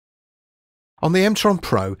On the M-Tron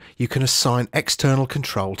Pro, you can assign external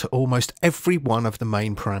control to almost every one of the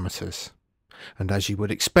main parameters. And as you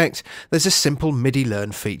would expect, there's a simple MIDI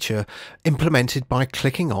Learn feature implemented by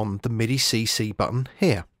clicking on the MIDI CC button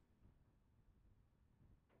here.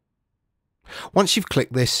 Once you've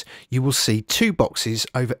clicked this, you will see two boxes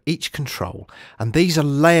over each control, and these are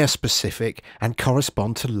layer specific and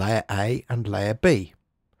correspond to layer A and layer B.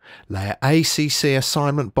 Layer A CC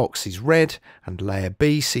assignment box is red and layer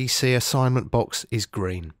B CC assignment box is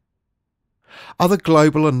green. Other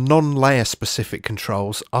global and non-layer specific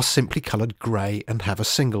controls are simply coloured grey and have a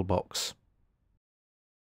single box.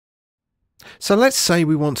 So let's say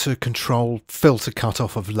we want to control filter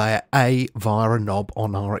cutoff of layer A via a knob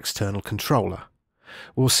on our external controller.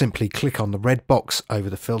 We'll simply click on the red box over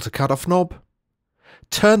the filter cutoff knob,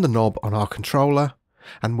 turn the knob on our controller,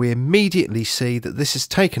 and we immediately see that this has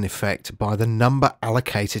taken effect by the number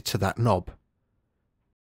allocated to that knob.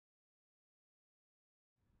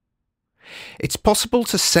 It's possible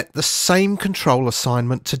to set the same control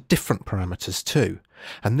assignment to different parameters too,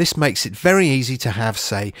 and this makes it very easy to have,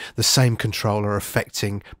 say, the same controller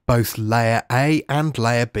affecting both layer A and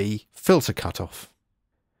layer B filter cutoff.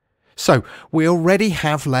 So we already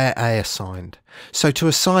have layer A assigned, so to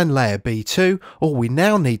assign layer B to, all we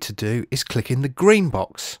now need to do is click in the green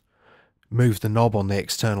box, move the knob on the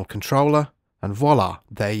external controller, and voila,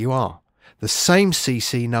 there you are. The same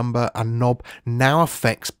CC number and knob now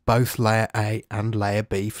affects both layer A and layer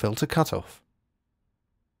B filter cutoff.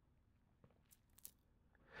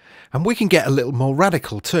 And we can get a little more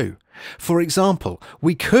radical too. For example,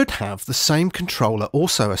 we could have the same controller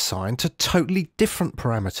also assigned to totally different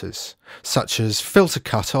parameters, such as filter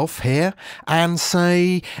cutoff here and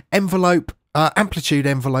say amplitude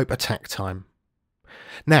envelope attack time.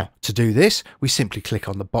 Now, to do this, we simply click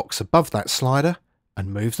on the box above that slider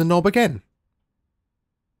and move the knob again.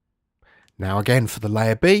 Now again for the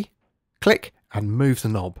layer B, click and move the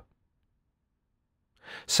knob.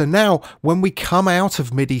 So now when we come out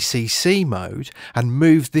of MIDI CC mode and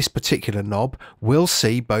move this particular knob, we'll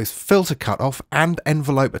see both filter cutoff and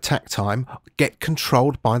envelope attack time get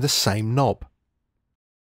controlled by the same knob.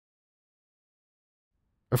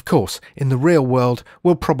 Of course, in the real world,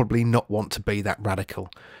 we'll probably not want to be that radical,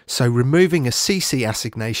 so removing a CC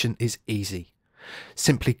assignation is easy.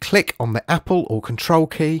 Simply click on the Apple or Control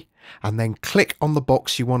key and then click on the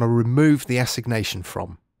box you want to remove the assignation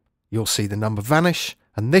from. You'll see the number vanish,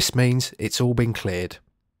 and this means it's all been cleared.